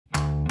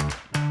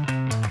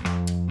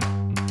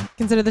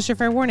Consider this your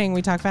fair warning.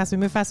 We talk fast, we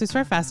move fast, we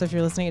swear fast. So if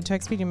you're listening at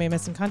 2x speed, you may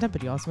miss some content,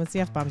 but you also miss the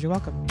F-bombs. You're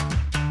welcome.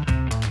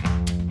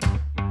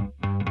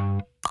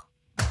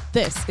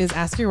 This is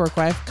Ask Your Work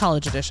Wife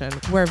College Edition,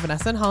 where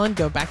Vanessa and Holland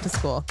go back to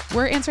school.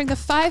 We're answering the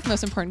 5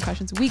 most important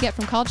questions we get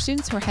from college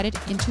students who are headed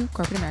into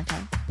corporate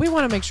America. We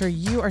want to make sure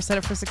you are set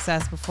up for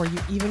success before you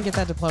even get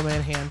that diploma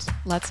in hand.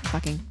 Let's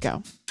fucking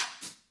go.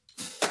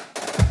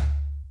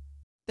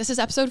 This is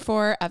episode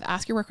 4 of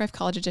Ask Your Work Wife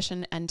College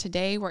Edition, and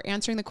today we're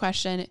answering the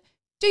question,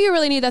 do you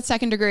really need that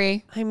second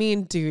degree? I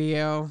mean, do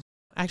you?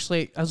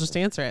 Actually, I'll just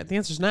answer it. The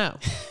answer's no.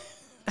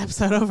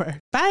 Episode over.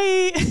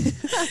 Bye.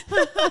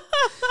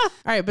 All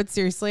right, but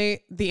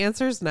seriously, the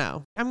answer is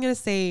no. I'm going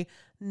to say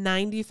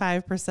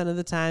 95% of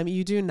the time,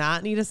 you do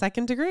not need a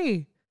second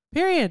degree.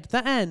 Period.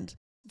 The end.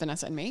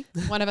 Vanessa and me.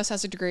 One of us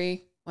has a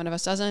degree. One of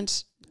us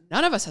doesn't.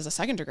 None of us has a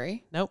second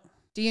degree. Nope.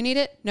 Do you need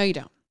it? No, you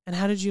don't. And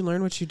how did you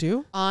learn what you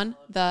do? On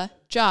the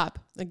job.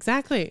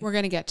 Exactly. We're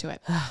going to get to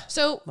it.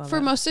 So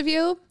for most of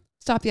you,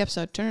 stop the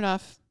episode. Turn it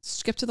off.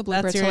 Skip to the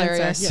blooper. That's it's your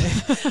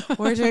hilarious. Yeah.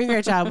 We're doing a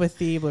great job with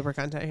the blooper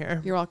content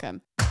here. You're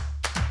welcome.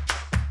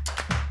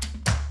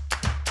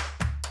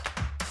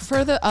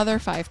 For the other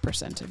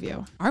 5% of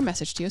you, our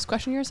message to you is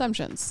question your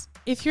assumptions.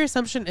 If your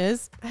assumption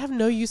is, I have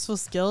no useful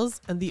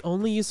skills and the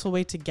only useful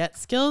way to get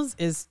skills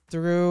is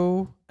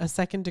through a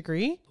second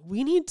degree,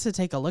 we need to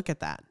take a look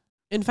at that.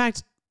 In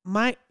fact,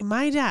 my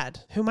dad,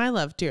 whom I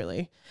love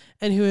dearly,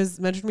 and who has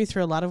mentored me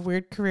through a lot of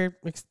weird career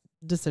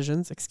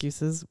decisions,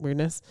 excuses,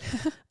 weirdness,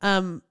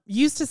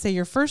 used to say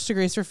your first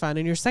degree is for fun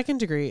and your second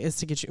degree is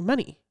to get you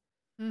money.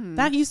 Mm-hmm.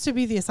 That used to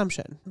be the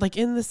assumption. Like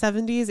in the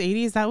 70s,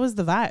 80s, that was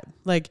the vibe.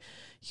 Like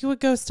you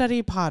would go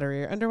study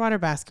pottery or underwater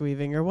basket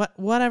weaving or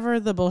whatever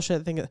the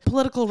bullshit thing is.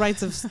 Political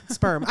rights of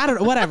sperm. I don't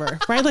know, whatever,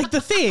 right? Like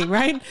the thing,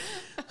 right?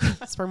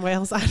 Sperm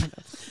whales. I don't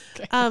know.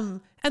 Okay.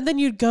 And then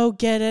you'd go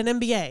get an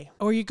MBA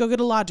or you'd go get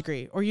a law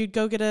degree or you'd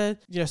go get a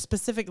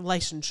specific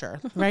licensure,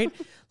 right?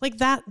 Like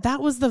that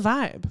was the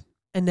vibe.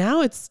 And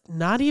now it's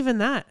not even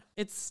that.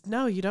 It's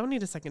no, you don't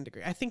need a second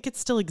degree. I think it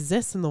still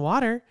exists in the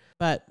water,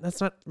 but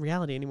that's not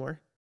reality anymore.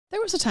 There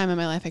was a time in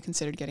my life I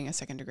considered getting a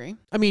second degree.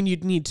 I mean,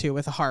 you'd need to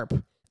with a harp.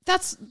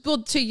 That's,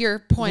 well, to your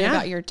point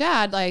about your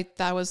dad, like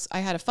I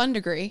had a fun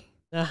degree.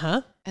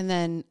 Uh-huh. And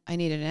then I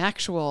needed an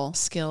actual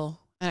skill.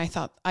 And I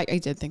thought, I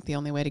did think the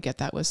only way to get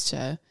that was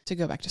to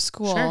go back to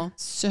school. Sure.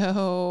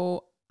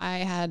 So I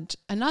had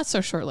a not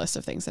so short list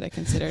of things that I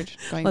considered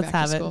going back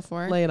to school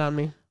for. Lay it on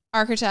me.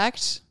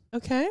 Architect.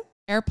 Okay.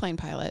 Airplane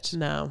pilot.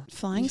 No.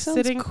 Flying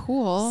sounds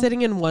cool.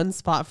 Sitting in one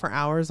spot for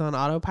hours on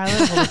autopilot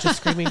while a bunch of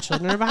screaming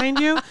children are behind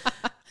you.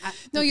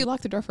 No, you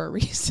locked the door for a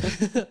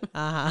reason.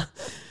 Uh-huh.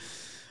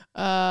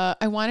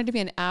 I wanted to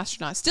be an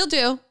astronaut. Still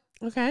do.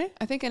 Okay.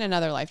 I think in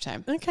another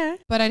lifetime. Okay.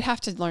 But I'd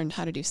have to learn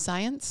how to do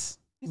science,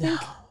 I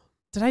think. No.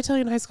 Did I tell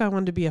you in high school I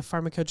wanted to be a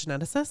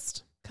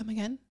pharmacogeneticist? Come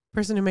again?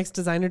 Person who makes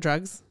designer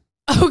drugs.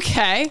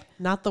 Okay.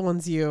 Not the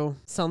ones you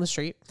sell on the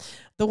street.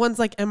 The ones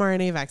like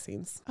mRNA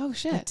vaccines. Oh,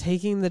 shit. Like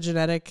taking the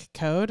genetic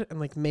code and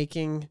like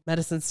making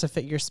medicines to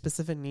fit your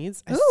specific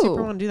needs. I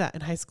super want to do that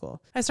in high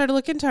school. I started to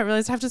look into it. I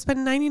realized I have to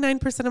spend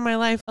 99% of my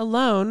life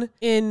alone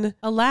in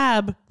a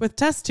lab with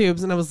test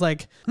tubes. And I was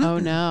like, oh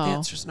no. The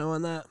answer's no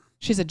on that.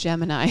 She's a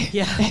Gemini.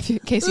 Yeah. In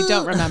case you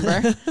don't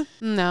remember.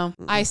 No,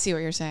 I see what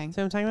you're saying.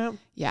 See what I'm talking about?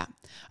 Yeah.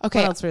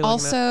 Okay. What else were you looking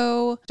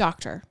also,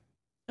 doctor.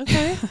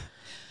 Okay.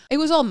 It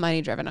was all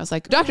money driven. I was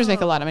like, doctors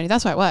make a lot of money.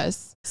 That's why it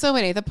was. So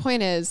anyway, the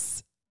point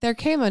is, there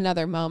came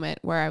another moment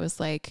where I was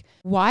like,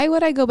 why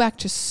would I go back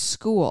to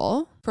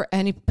school for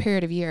any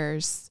period of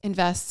years,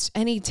 invest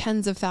any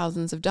tens of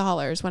thousands of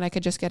dollars when I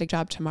could just get a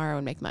job tomorrow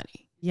and make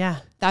money? Yeah.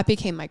 That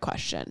became my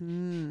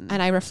question.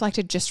 And I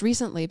reflected just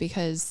recently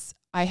because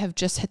I have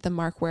just hit the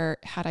mark where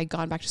had I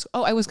gone back to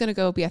school, I was going to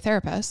go be a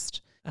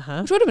therapist,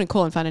 which would have been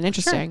cool and fun and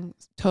interesting.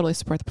 Sure. Totally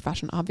support the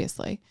profession,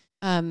 obviously.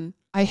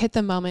 I hit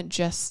the moment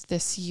just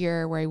this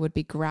year where I would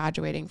be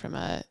graduating from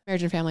a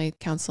marriage and family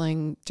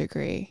counseling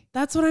degree.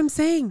 That's what I'm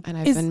saying. And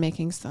I've been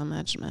making so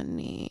much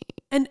money.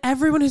 And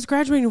everyone who's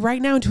graduating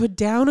right now into a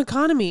down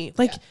economy,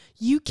 like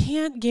you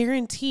can't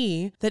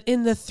guarantee that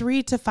in the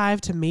 3 to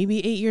 5 to maybe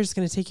 8 years it's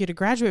going to take you to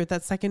graduate with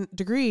that second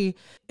degree.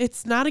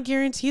 It's not a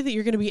guarantee that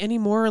you're going to be any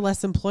more or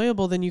less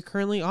employable than you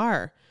currently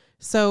are.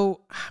 So,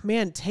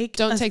 man,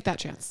 don't take that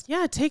chance.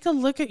 Yeah. Take a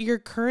look at your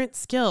current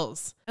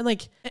skills and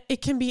like,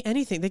 it can be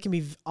anything. They can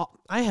be,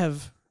 I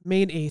have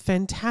made a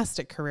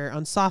fantastic career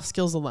on soft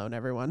skills alone,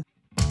 everyone.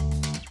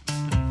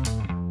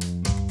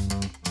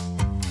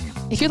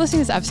 If you're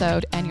listening to this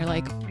episode and you're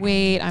like,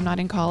 wait, I'm not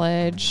in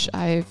college.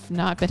 I've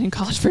not been in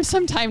college for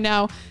some time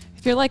now.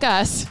 If you're like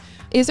us,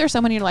 is there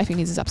someone in your life who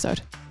needs this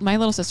episode? My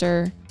little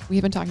sister, we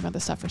have been talking about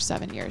this stuff for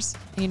 7 years.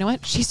 And you know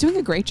what? She's doing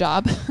a great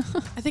job.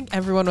 I think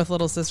everyone with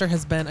little sister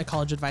has been a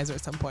college advisor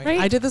at some point. Right?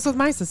 I did this with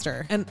my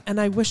sister. And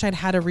I wish I'd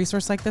had a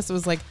resource like this. It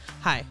was like,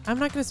 hi, I'm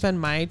not going to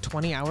spend my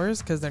 20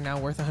 hours because they're now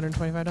worth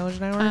 $125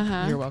 an hour.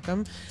 Uh-huh. You're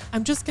welcome.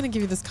 I'm just going to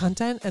give you this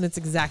content and it's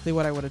exactly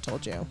what I would have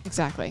told you.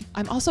 Exactly.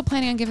 I'm also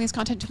planning on giving this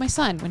content to my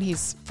son when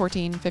he's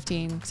 14,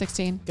 15,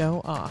 16.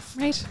 Go off.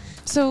 Right?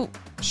 So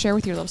Share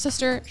with your little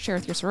sister, share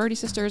with your sorority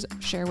sisters,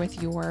 share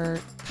with your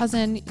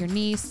cousin, your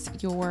niece,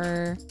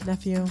 your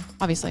nephew.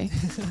 Obviously.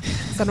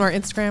 Send to our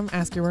Instagram,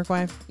 Ask Your Work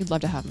Wife. We'd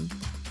love to have them.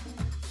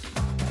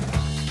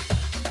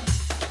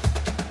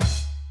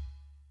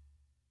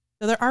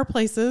 Now, there are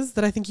places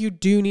that I think you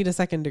do need a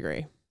second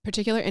degree.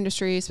 Particular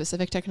industries,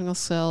 specific technical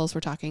skills.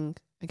 We're talking,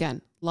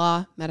 again,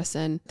 law,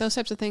 medicine, those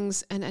types of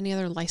things, and any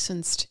other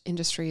licensed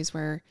industries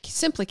where you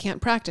simply can't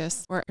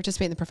practice or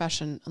participate in the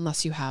profession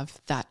unless you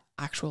have that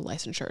actual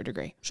licensure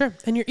degree. Sure.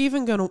 And you're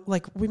even going to,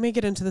 like, we may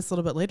get into this a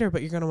little bit later,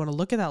 but you're going to want to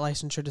look at that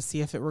licensure to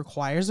see if it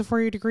requires a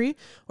 4-year degree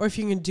or if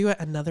you can do it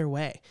another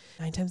way.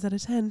 9 times out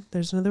of 10,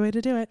 there's another way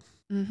to do it.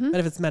 Mm-hmm.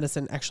 But if it's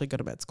medicine, actually go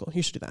to med school.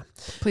 You should do that.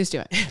 Please do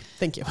it.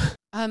 Thank you.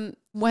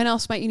 When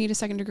else might you need a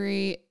second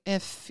degree?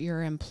 If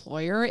your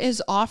employer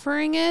is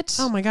offering it.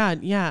 Oh my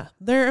God. Yeah.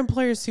 There are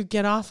employers who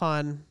get off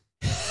on,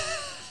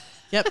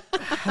 yep,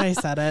 I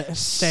said it,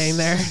 staying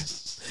there,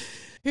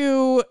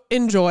 who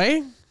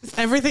enjoy.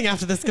 Everything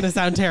after this is going to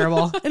sound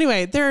terrible.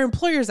 Anyway, there are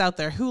employers out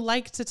there who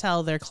like to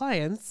tell their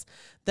clients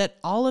that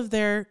all of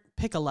their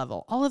pick a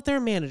level, all of their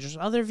managers,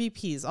 all their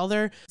VPs, all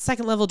their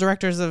second level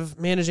directors of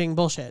managing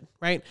bullshit,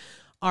 right,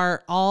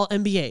 are all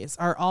MBAs,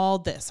 are all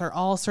this, are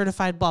all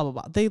certified, blah, blah,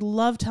 blah. They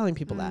love telling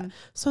people that.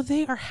 So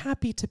they are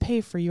happy to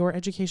pay for your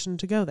education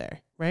to go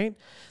there, right?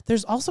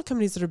 There's also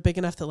companies that are big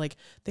enough that like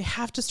they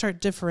have to start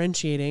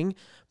differentiating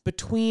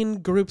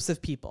between groups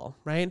of people,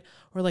 right?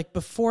 Or like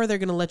before they're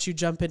going to let you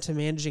jump into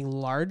managing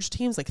large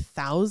teams, like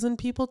 1,000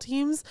 people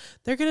teams,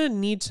 they're going to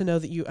need to know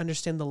that you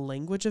understand the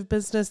language of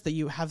business, that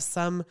you have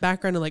some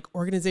background in like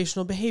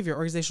organizational behavior,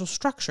 organizational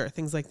structure,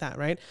 things like that,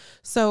 right?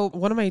 So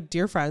one of my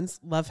dear friends,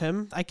 love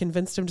him. I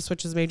convinced him to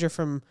switch his major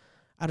from,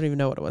 I don't even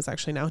know what it was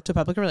actually now, to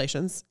public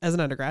relations as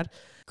an undergrad.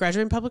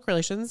 Graduated in public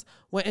relations,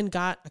 went and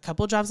got a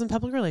couple of jobs in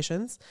public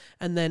relations,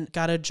 and then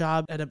got a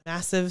job at a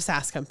massive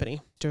SaaS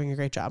company, doing a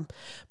great job.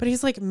 But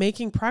he's like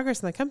making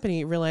progress in that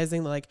company,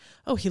 realizing that like,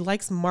 oh, he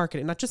likes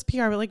marketing, not just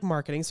PR, but like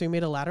marketing. So he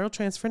made a lateral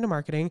transfer into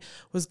marketing,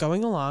 was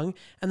going along.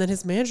 And then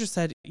his manager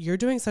said, you're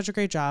doing such a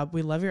great job.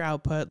 We love your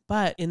output.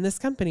 But in this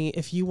company,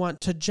 if you want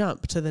to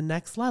jump to the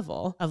next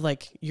level of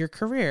like your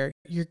career,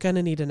 you're going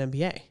to need an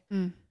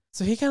MBA.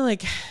 So he kind of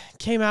like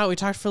came out, we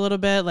talked for a little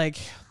bit, like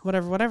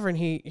whatever. And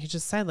he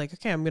just said like,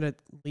 okay, I'm going to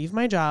leave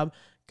my job,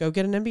 go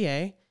get an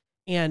MBA.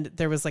 And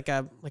there was like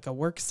a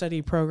work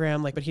study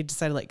program, like, but he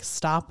decided like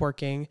stop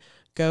working,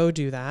 go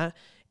do that.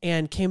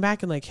 And came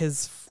back and like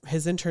his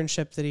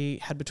internship that he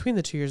had between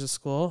the 2 years of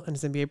school and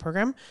his MBA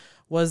program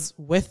was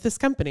with this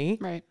company.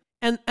 Right.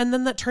 And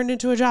then that turned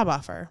into a job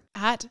offer.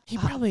 He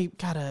Wow. probably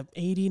got a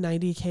 80,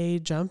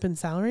 90K jump in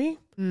salary.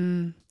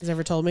 He's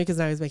never told me because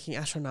now he's making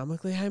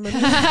astronomically high money.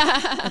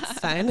 That's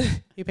fine.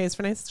 He pays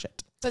for nice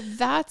shit. But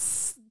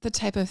that's the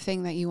type of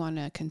thing that you want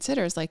to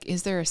consider is like,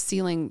 is there a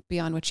ceiling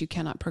beyond which you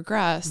cannot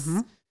progress?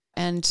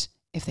 And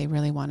if they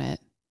really want it,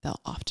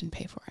 they'll often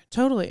pay for it.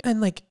 Totally. And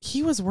like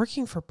he was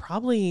working for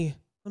probably,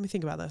 let me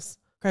think about this.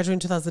 Graduated in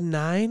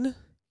 2009.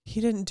 He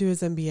didn't do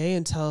his MBA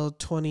until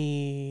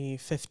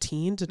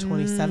 2015 to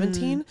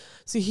 2017.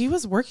 So he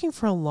was working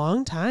for a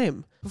long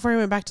time before he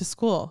went back to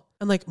school.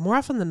 And like more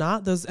often than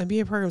not, those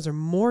MBA programs are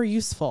more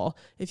useful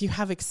if you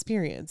have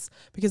experience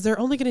because they're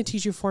only going to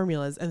teach you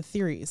formulas and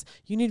theories.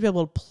 You need to be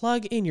able to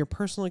plug in your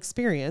personal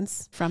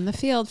experience From the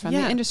field, from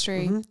the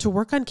industry. to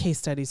work on case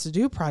studies, to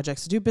do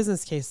projects, to do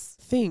business case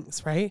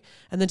things, right?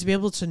 And then to be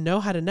able to know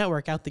how to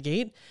network out the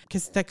gate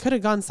because that could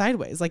have gone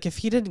sideways. Like if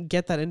he didn't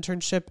get that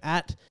internship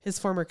at his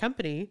former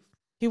company,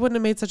 he wouldn't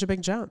have made such a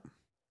big jump.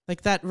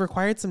 Like that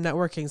required some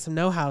networking, some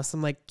know-how,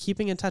 some like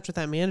keeping in touch with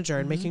that manager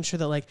and making sure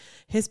that like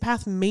his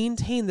path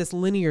maintained this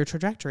linear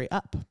trajectory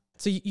up.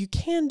 So you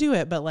can do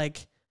it, but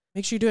like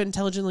make sure you do it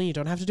intelligently. You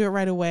don't have to do it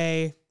right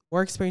away.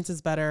 More experience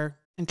is better.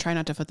 And try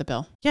not to foot the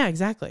bill. Yeah,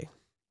 exactly.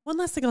 One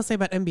last thing I'll say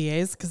about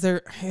MBAs, because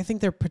I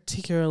think they're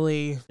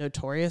particularly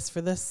notorious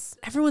for this.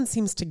 Everyone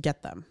seems to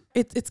get them.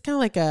 It's kind of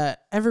like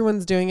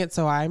everyone's doing it,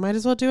 so I might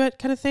as well do it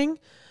kind of thing.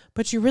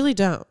 But you really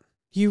don't.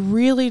 You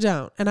really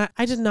don't. And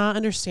I did not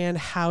understand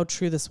how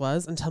true this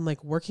was until I'm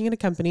like working in a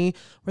company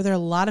where there are a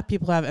lot of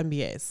people who have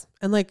MBAs.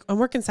 And like I'm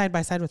working side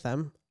by side with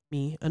them,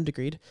 me,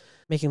 undegreed,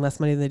 making less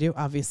money than they do,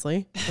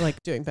 obviously,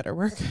 like doing better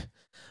work.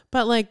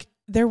 But like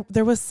there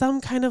was some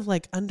kind of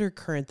like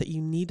undercurrent that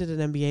you needed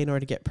an MBA in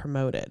order to get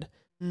promoted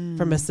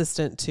from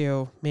assistant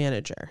to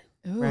manager.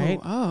 Ooh, right?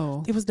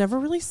 Oh. It was never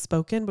really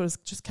spoken, but it was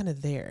just kind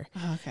of there.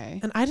 Okay.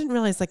 And I didn't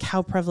realize like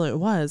how prevalent it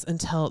was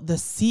until the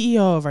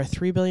CEO of our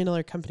 $3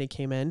 billion company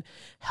came in,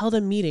 held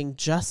a meeting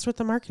just with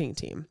the marketing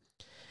team.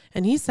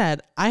 And he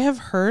said, I have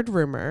heard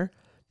rumor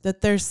that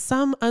there's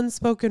some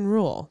unspoken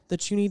rule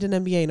that you need an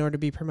MBA in order to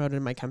be promoted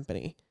in my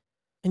company.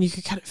 And you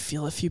could kind of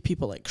feel a few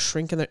people like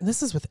shrink in there. And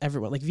this is with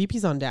everyone, like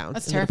VPs on down.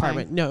 That's in terrifying.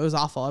 The department. No, it was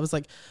awful. I was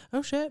like,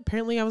 oh shit,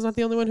 apparently I was not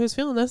the only one who was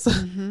feeling this.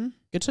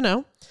 Good to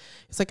know.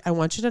 He's like, I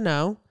want you to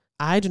know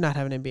I do not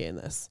have an MBA in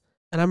this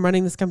and I'm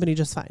running this company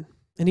just fine.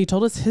 And he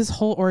told us his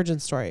whole origin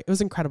story. It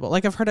was incredible.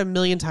 Like I've heard it a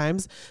million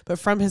times, but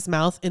from his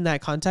mouth in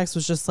that context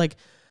was just like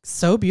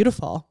so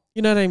beautiful.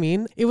 You know what I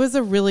mean? It was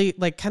a really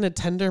like kind of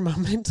tender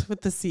moment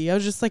with the CEO,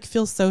 just like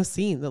feel so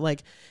seen that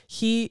like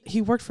he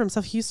worked for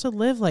himself. He used to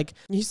live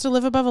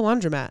above a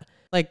laundromat,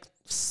 like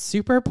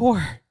super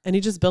poor. And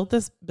he just built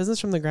this business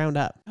from the ground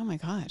up. Oh my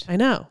God. I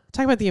know.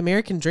 Talk about the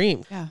American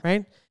dream,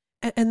 right?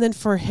 And then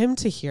for him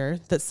to hear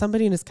that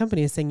somebody in his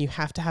company is saying you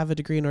have to have a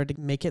degree in order to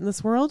make it in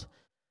this world,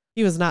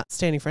 he was not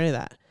standing for any of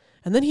that.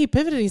 And then he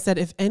pivoted. He said,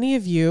 if any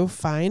of you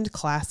find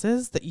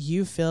classes that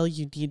you feel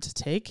you need to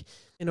take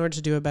in order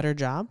to do a better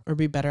job or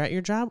be better at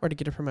your job or to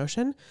get a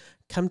promotion,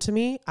 come to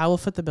me. I will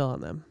foot the bill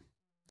on them.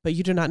 But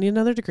you do not need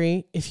another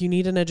degree. If you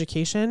need an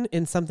education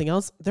in something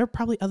else, there are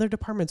probably other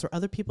departments or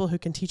other people who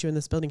can teach you in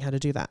this building how to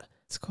do that.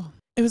 It's cool.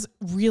 It was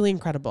really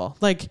incredible.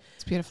 Like,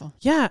 it's beautiful.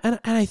 Yeah. And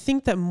I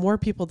think that more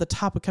people at the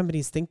top of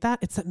companies think that.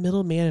 It's that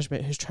middle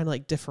management who's trying to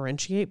like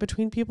differentiate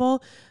between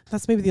people.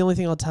 That's maybe the only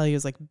thing I'll tell you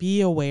is like,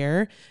 be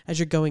aware as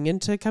you're going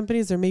into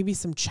companies. There may be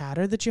some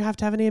chatter that you have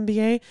to have an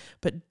MBA,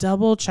 but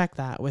double check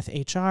that with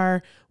HR,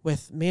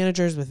 with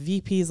managers, with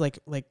VPs,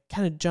 like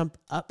kind of jump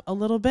up a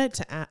little bit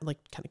to like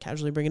kind of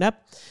casually bring it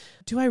up.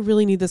 Do I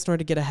really need this in order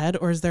to get ahead?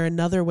 Or is there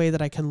another way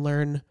that I can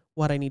learn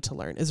what I need to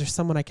learn? Is there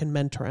someone I can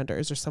mentor under?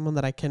 Is there someone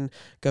that I can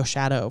go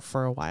shadow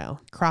for a while,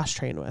 cross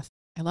train with?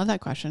 I love that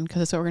question because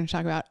that's what we're going to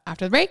talk about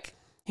after the break.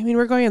 I mean,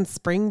 we're going on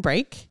spring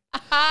break.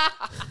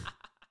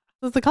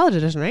 That's the college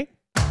edition, right?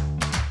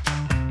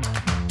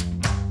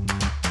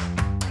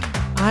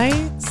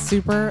 I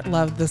super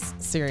love this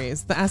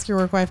series. The Ask Your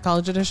Work Wife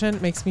College Edition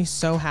makes me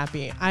so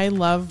happy. I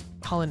love,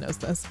 Holland knows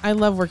this, I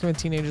love working with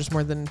teenagers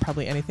more than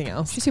probably anything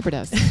else. She super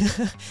does.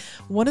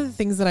 One of the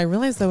things that I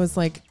realized though is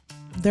like,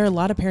 there are a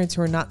lot of parents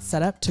who are not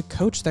set up to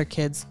coach their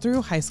kids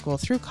through high school,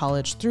 through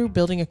college, through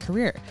building a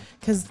career,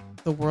 because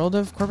the world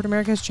of corporate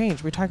America has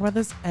changed. We talk about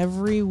this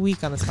every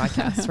week on this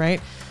podcast,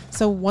 right?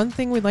 So one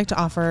thing we'd like to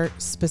offer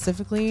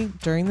specifically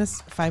during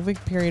this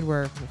 5-week period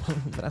where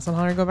Vanessa and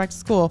Hunter go back to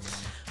school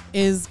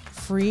is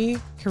free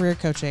career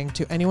coaching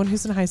to anyone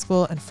who's in high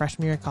school and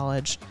freshman year of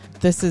college.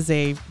 This is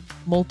a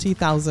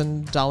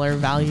multi-$1,000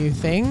 value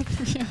thing,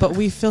 but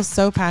we feel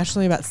so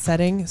passionately about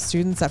setting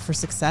students up for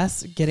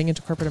success, getting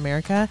into corporate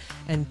America,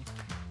 and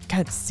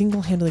kind of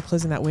single-handedly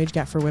closing that wage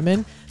gap for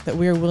women that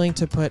we are willing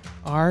to put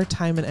our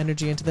time and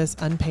energy into this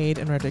unpaid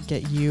in order to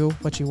get you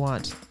what you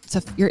want. So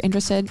if you're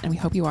interested, and we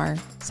hope you are,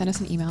 send us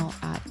an email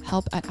at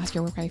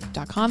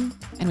help@askyourworkwife.com,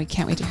 and we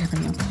can't wait to hear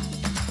from you.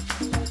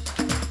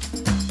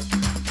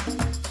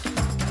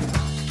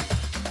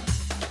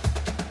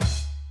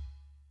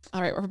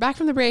 All right, we're back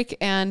from the break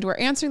and we're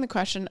answering the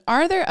question,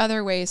 are there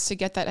other ways to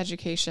get that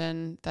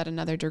education that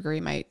another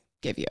degree might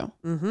give you?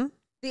 Mm-hmm.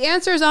 The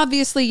answer is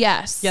obviously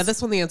yes. Yeah,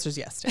 this one, the answer is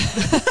yes.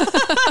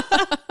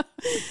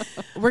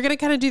 We're going to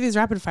kind of do these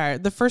rapid fire.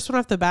 The first one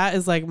off the bat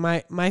is like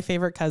my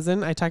favorite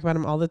cousin. I talk about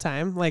him all the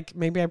time. Like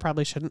maybe I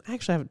probably shouldn't.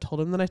 Actually, I haven't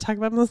told him that I talk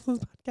about him on this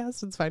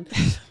podcast. It's fine.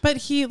 But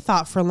he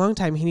thought for a long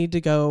time he needed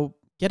to go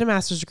get a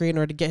master's degree in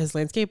order to get his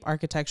landscape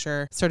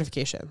architecture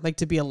certification, like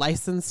to be a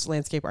licensed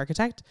landscape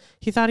architect.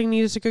 He thought he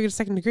needed to go get a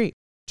second degree.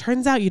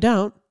 Turns out you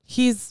don't.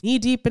 He's knee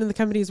deep in the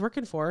company he's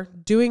working for,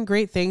 doing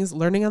great things,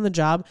 learning on the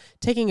job,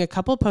 taking a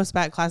couple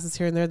post-bac classes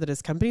here and there that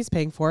his company's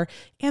paying for,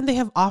 and they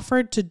have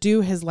offered to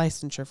do his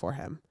licensure for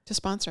him. To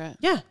sponsor it.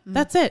 Yeah,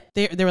 that's it.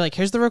 They were like,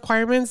 here's the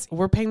requirements.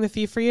 We're paying the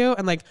fee for you.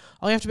 And like,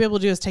 all you have to be able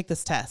to do is take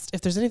this test.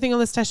 If there's anything on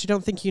this test you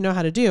don't think you know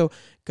how to do,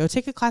 go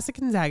take a class at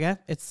Gonzaga.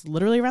 It's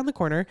literally around the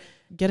corner.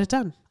 Get it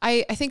done.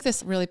 I think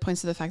this really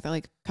points to the fact that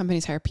like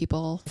companies hire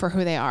people for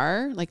who they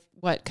are, like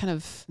what kind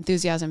of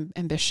enthusiasm,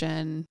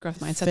 ambition, growth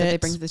mindset that they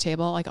bring to the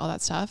table, like all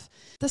that stuff.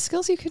 The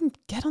skills you can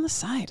get on the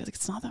side, like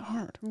it's not that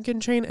hard. You can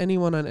train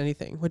anyone on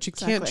anything. What you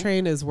can't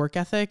train is work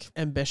ethic,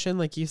 ambition,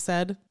 like you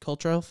said,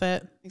 cultural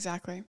fit.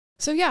 Exactly.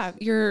 So yeah,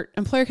 your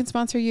employer can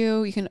sponsor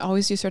you. You can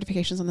always do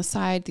certifications on the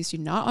side. These do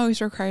not always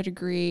require a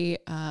degree.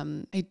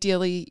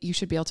 Ideally, you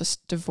should be able to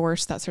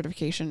divorce that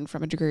certification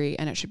from a degree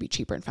and it should be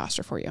cheaper and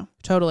faster for you.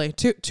 Totally.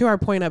 To our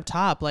point up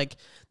top, like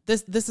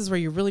this is where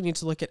you really need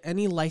to look at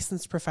any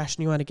licensed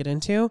profession you want to get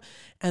into.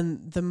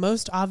 And the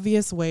most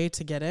obvious way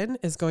to get in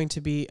is going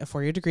to be a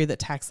 4-year degree that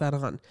tacks that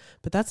on.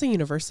 But that's a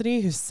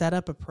university who's set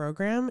up a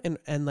program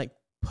and like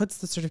puts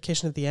the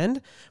certification at the end,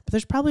 but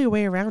there's probably a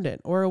way around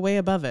it or a way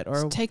above it,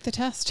 or just take the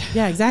test.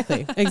 Yeah,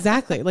 exactly.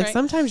 Exactly. Like right.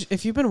 Sometimes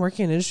if you've been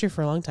working in industry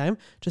for a long time,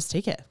 just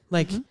take it.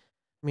 Like, I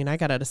mean, I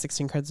got out of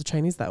 16 credits of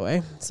Chinese that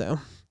way. So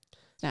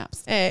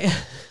snaps. Hey.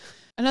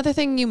 Another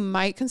thing you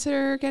might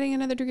consider getting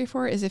another degree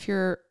for is if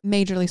you're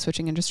majorly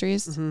switching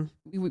industries. Mm-hmm.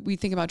 We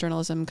think about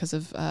journalism because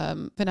of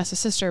Vanessa's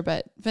sister,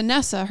 but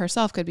Vanessa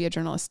herself could be a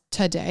journalist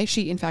today.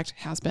 She, in fact,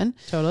 has been.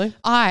 Totally.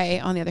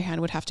 I, on the other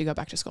hand, would have to go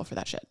back to school for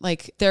that shit.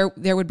 Like there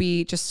would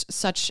be just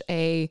such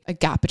a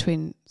gap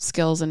between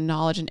skills and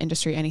knowledge and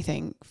industry,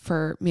 anything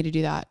for me to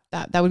do that,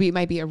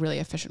 might be a really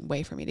efficient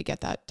way for me to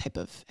get that type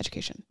of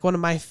education. One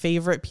of my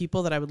favorite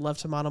people that I would love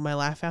to model my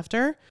life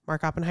after,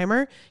 Mark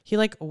Oppenheimer, he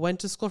like went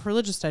to school for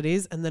religious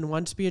studies and then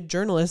wanted to be a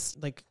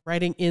journalist, like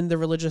writing in the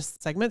religious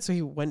segment. So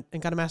he went and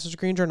got a master's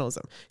degree in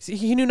journalism. So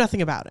he knew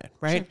nothing about it.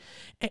 Right.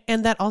 Sure.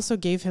 And that also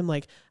gave him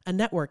like a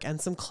network and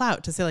some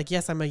clout to say like,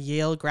 yes, I'm a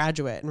Yale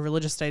graduate in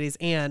religious studies,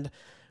 and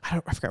I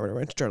forgot where I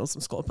went to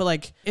journalism school, but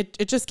like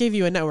it just gave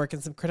you a network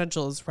and some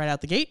credentials right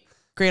out the gate.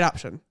 Great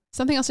option.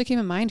 Something else to keep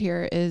in mind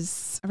here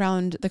is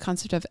around the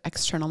concept of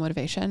external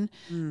motivation.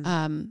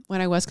 When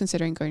I was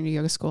considering going to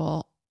yoga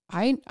school,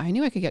 I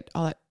knew I could get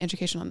all that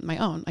education on my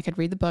own. I could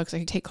read the books. I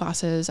could take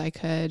classes.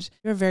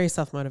 You're very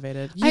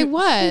self-motivated. I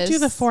was. You do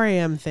the 4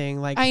 a.m. thing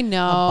like I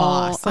know. a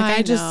boss.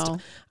 Like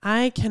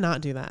I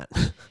cannot do that.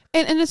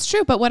 And it's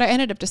true. But what I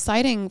ended up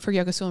deciding for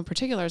yoga school in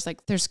particular is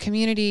like there's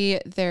community,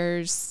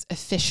 there's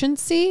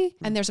efficiency,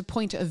 and there's a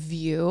point of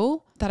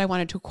view that I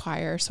wanted to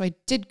acquire. So I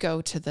did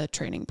go to the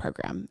training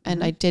program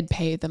and I did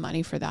pay the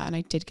money for that. And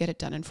I did get it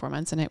done in 4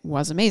 months and it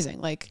was amazing.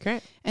 Like,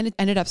 great. And it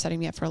ended up setting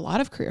me up for a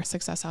lot of career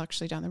success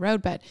actually down the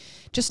road. But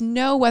just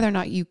know whether or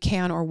not you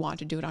can or want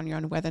to do it on your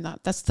own, whether or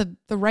not that's the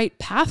right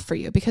path for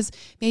you, because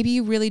maybe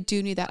you really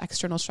do need that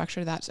external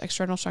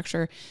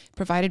structure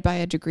provided by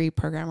a degree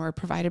program or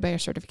provided by a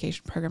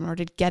certification program in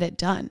order to get it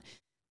done.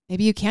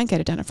 Maybe you can't get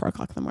it done at 4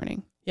 o'clock in the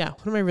morning. Yeah.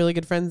 One of my really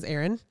good friends,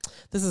 Aaron,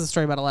 this is a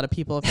story about a lot of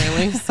people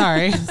apparently.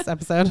 Sorry, this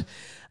episode.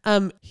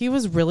 He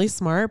was really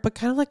smart, but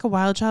kind of like a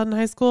wild child in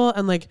high school,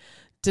 and like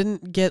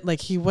didn't get,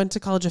 like, he went to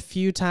college a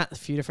few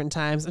different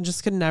times and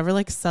just could never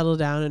like settle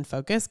down and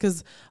focus,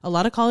 because a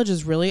lot of college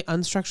is really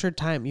unstructured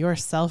time. You are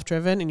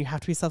self-driven and you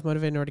have to be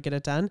self-motivated in order to get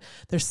it done.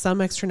 There's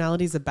some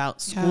externalities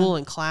about school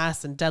and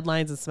class and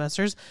deadlines and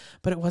semesters,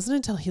 but it wasn't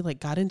until he like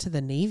got into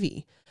the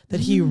Navy that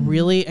he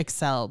really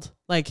excelled.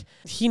 Like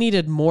he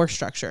needed more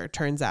structure,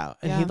 turns out.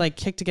 And he like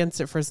kicked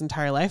against it for his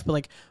entire life. But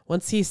like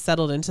once he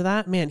settled into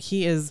that, man,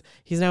 he's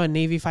now a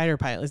Navy fighter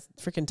pilot. He's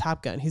freaking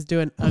Top Gun. He's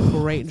doing a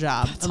great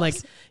job. And like,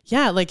 awesome.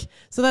 Yeah, like,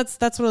 so that's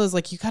one of those,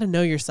 like, you got to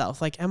know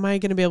yourself. Like, am I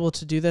going to be able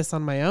to do this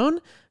on my own?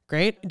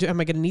 Great. Am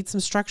I going to need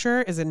some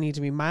structure? Is it need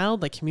to be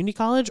mild, like community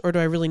college? Or do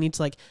I really need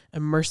to like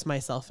immerse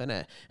myself in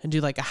it and do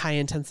like a high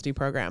intensity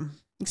program?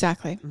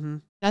 Exactly.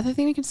 Another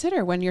thing to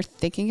consider when you're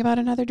thinking about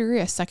another degree,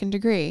 a second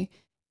degree,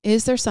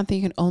 is there something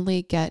you can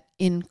only get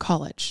in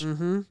college?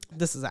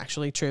 This is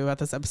actually true about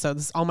this episode.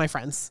 This is all my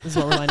friends. This is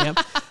what we're lining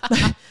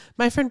up.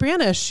 My friend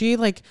Brianna,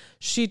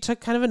 she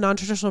took kind of a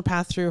non-traditional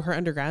path through her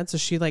undergrad. So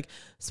she like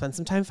spent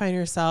some time finding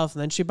herself,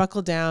 and then she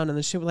buckled down, and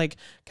then she like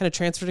kind of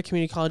transferred to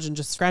community college and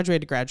just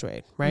graduate,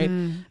 right?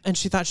 And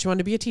she thought she wanted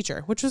to be a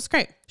teacher, which was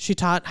great. She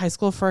taught high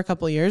school for a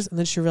couple of years, and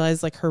then she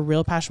realized like her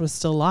real passion was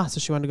still law. So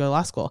she wanted to go to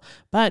law school,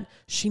 but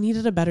she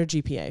needed a better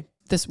GPA.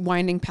 This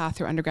winding path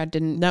through undergrad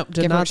did not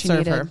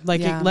serve her. Like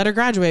it let her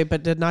graduate,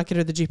 but did not get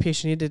her the GPA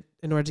she needed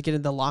in order to get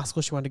into the law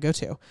school she wanted to go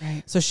to.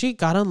 Right. So she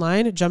got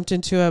online, jumped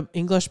into an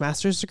English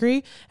master's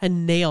degree,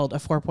 and nailed a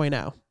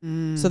 4.0.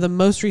 So the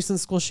most recent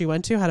school she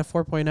went to had a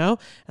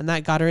 4.0, and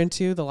that got her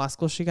into the law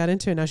school she got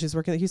into, and now she's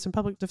working at the Houston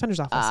Public Defender's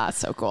Office. Ah,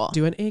 so cool.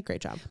 Doing a great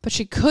job. But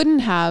she couldn't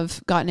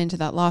have gotten into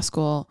that law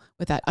school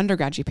with that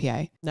undergrad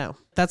GPA. No.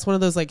 That's one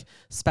of those like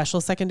special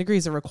second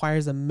degrees that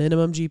requires a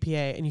minimum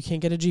GPA, and you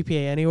can't get a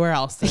GPA anywhere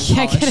else. You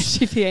can't get a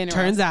GPA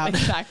anywhere Turns else. out.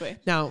 Exactly.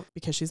 Now,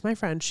 because she's my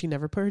friend, she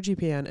never put her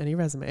GPA on any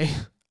resume.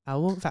 I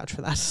won't vouch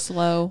for that.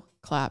 Slow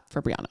clap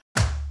for Brianna.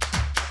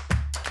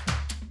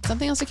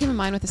 Something else to keep in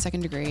mind with a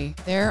second degree,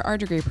 there are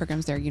degree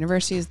programs, there are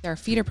universities, there are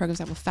feeder programs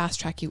that will fast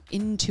track you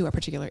into a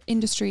particular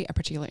industry, a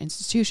particular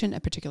institution, a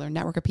particular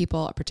network of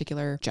people, a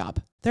particular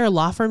job. There are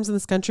law firms in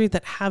this country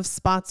that have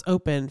spots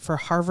open for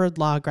Harvard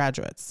Law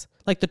graduates.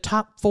 Like the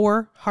top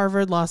 4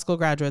 Harvard Law School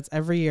graduates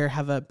every year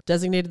have a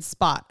designated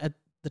spot at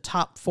the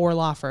top 4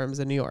 law firms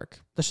in New York.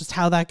 That's just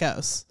how that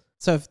goes.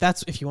 So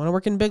if you want to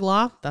work in big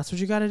law, that's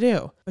what you got to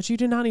do. But you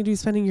do not need to be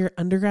spending your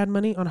undergrad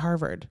money on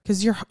Harvard,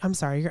 because your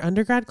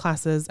undergrad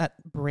classes at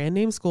brand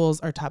name schools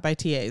are taught by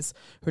TAs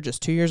who are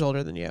just 2 years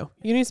older than you.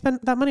 You need to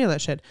spend that money on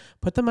that shit.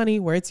 Put the money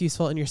where it's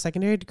useful in your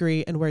secondary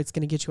degree and where it's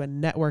going to get you a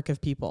network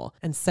of people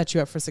and set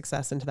you up for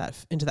success into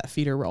that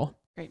feeder role.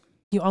 Great.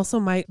 You also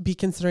might be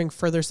considering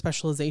further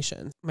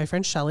specialization. My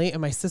friend Shelly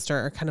and my sister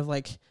are kind of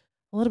like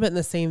a little bit in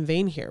the same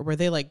vein here, where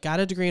they like got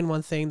a degree in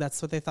one thing.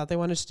 That's what they thought they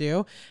wanted to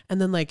do. And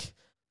then like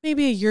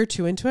maybe a year or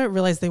two into it,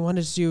 realized they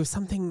wanted to do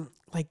something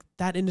like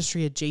that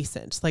industry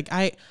adjacent. Like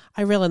I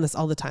rail on this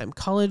all the time.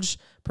 College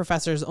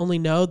professors only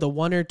know the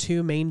 1 or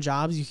 2 main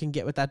jobs you can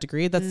get with that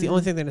degree. That's the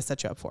only thing they're going to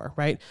set you up for,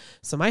 right?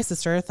 So my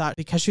sister thought,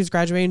 because she was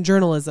graduating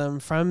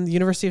journalism from the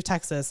University of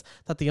Texas,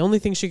 that the only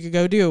thing she could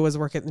go do was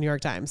work at the New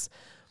York Times.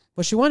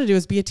 What she wanted to do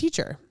was be a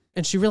teacher.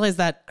 And she realized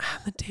that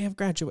the day of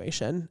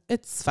graduation,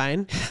 it's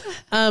fine.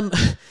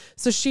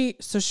 So she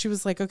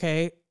was like,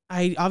 okay,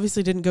 I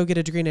obviously didn't go get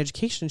a degree in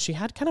education. She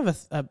had kind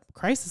of a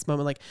crisis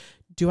moment. Like,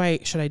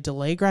 should I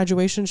delay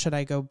graduation? Should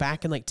I go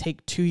back and like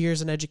take 2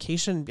 years in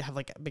education, have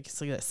like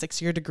basically a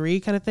 6-year degree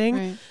kind of thing?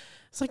 Right.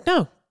 It's like,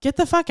 no, get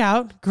the fuck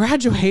out,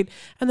 graduate,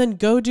 and then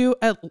go do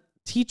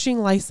teaching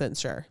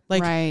licensure.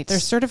 Like Right.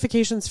 there's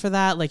certifications for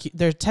that. Like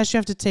there's tests you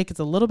have to take. It's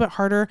a little bit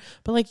harder,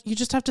 but like you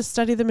just have to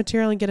study the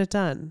material and get it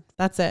done.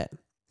 That's it.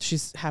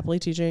 She's happily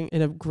teaching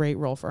in a great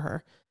role for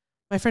her.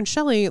 My friend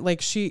Shelly, like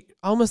she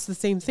almost the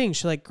same thing.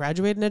 She like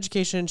graduated in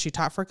education. She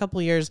taught for a couple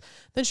of years.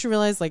 Then she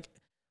realized like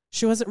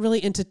she wasn't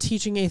really into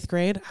teaching 8th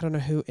grade. I don't know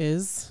who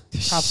is.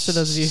 Props to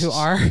those of you who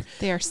are.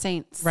 They are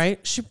saints. Right?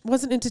 She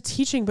wasn't into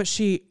teaching, but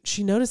she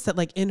noticed that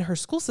like in her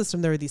school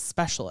system, there were these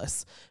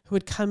specialists who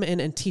would come in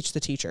and teach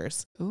the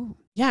teachers. Ooh.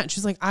 Yeah. And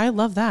she's like, I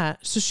love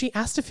that. So she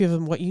asked a few of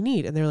them what you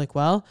need. And they're like,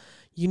 well,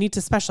 you need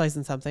to specialize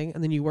in something.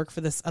 And then you work for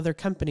this other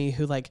company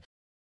who like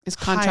Is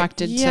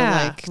contracted to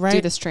like do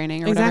this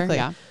training or exactly.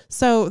 whatever. Yeah.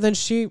 So then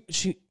she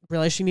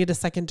realized she needed a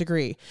second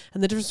degree.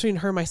 And the difference between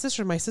her and my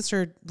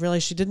sister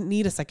realized she didn't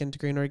need a second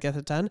degree in order to get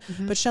it done,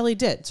 but Shelly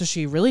did. So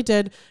she really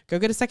did go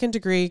get a second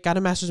degree, got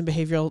a master's in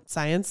behavioral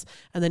science,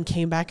 and then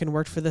came back and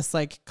worked for this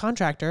like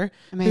contractor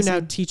who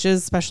now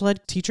teaches special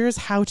ed teachers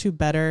how to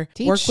better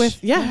work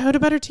with, how to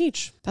better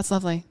teach. That's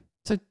lovely.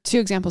 So 2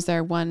 examples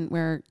there. One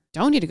where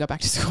don't need to go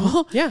back to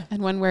school. Yeah.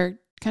 And one where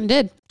kind of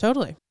did.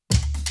 Totally.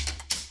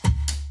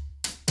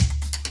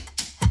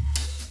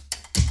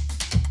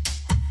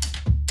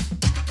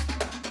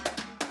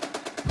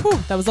 Whew,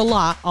 that was a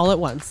lot all at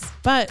once.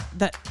 But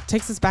that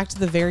takes us back to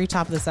the very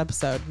top of this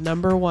episode.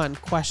 Number 1,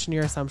 question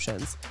your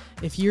assumptions.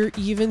 If you're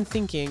even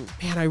thinking,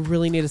 man, I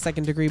really need a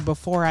second degree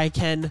before I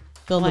can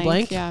fill in the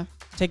blank,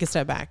 take a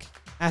step back.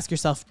 Ask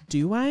yourself,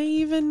 do I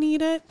even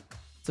need it?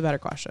 It's a better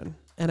question.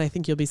 And I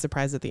think you'll be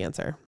surprised at the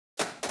answer.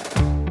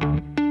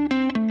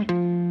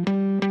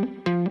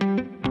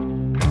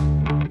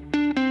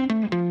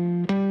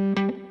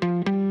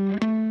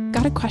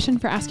 Got a question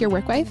for Ask Your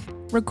Work Wife?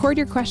 Record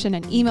your question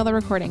and email the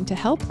recording to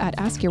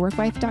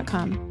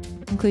help@askyourworkwife.com.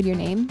 Include your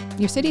name,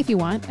 your city if you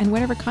want, and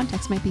whatever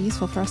context might be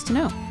useful for us to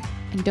know.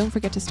 And don't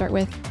forget to start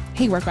with,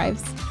 hey, work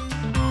wives.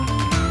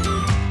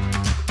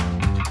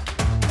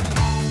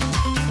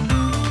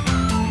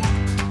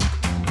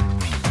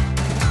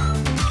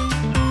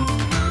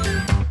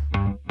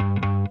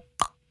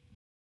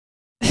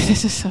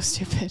 This is so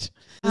stupid.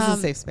 This is a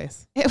safe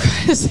space. It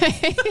was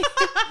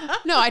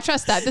no, I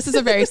trust that. This is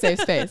a very safe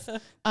space.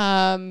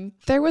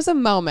 There was a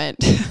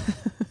moment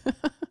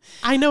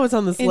I know it's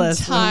on this in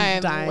list.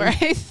 time where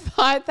I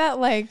thought that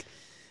like,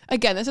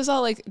 again, this is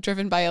all like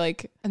driven by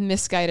like a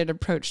misguided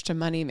approach to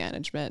money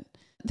management.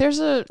 There's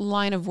a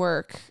line of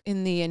work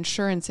in the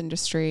insurance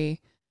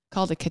industry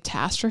called a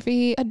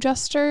catastrophe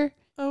adjuster.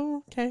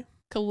 Oh, okay.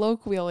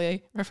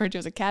 Colloquially referred to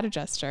as a cat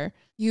adjuster.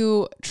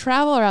 You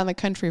travel around the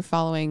country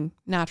following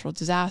natural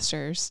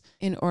disasters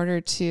in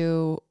order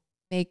to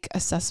make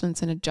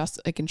assessments and adjust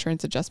like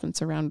insurance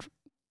adjustments around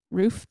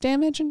roof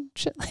damage and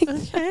shit like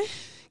that.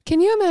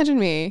 Can you imagine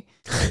me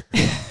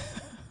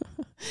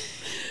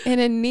in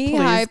a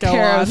knee-high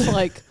pair of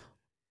like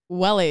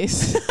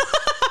wellies?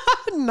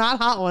 Not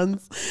hot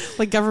ones,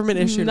 like government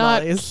issued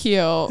Not wellies.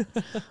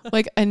 Cute.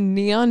 Like a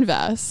neon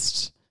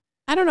vest.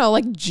 I don't know,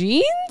 like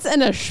jeans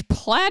and a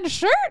plaid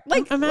shirt?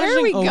 Like, where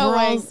are we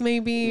overalls, going?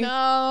 maybe?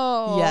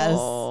 No. Yes,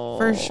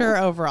 for sure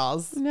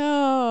overalls.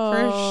 No.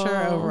 For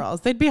sure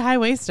overalls. They'd be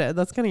high-waisted.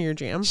 That's kind of your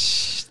jam.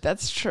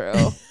 That's true.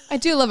 I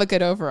do love a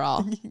good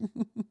overall.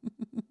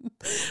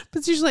 But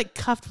it's usually like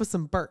cuffed with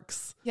some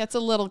Birks. Yeah, it's a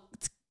little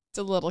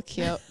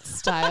cute,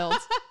 styled.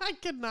 I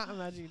could not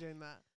imagine you doing that.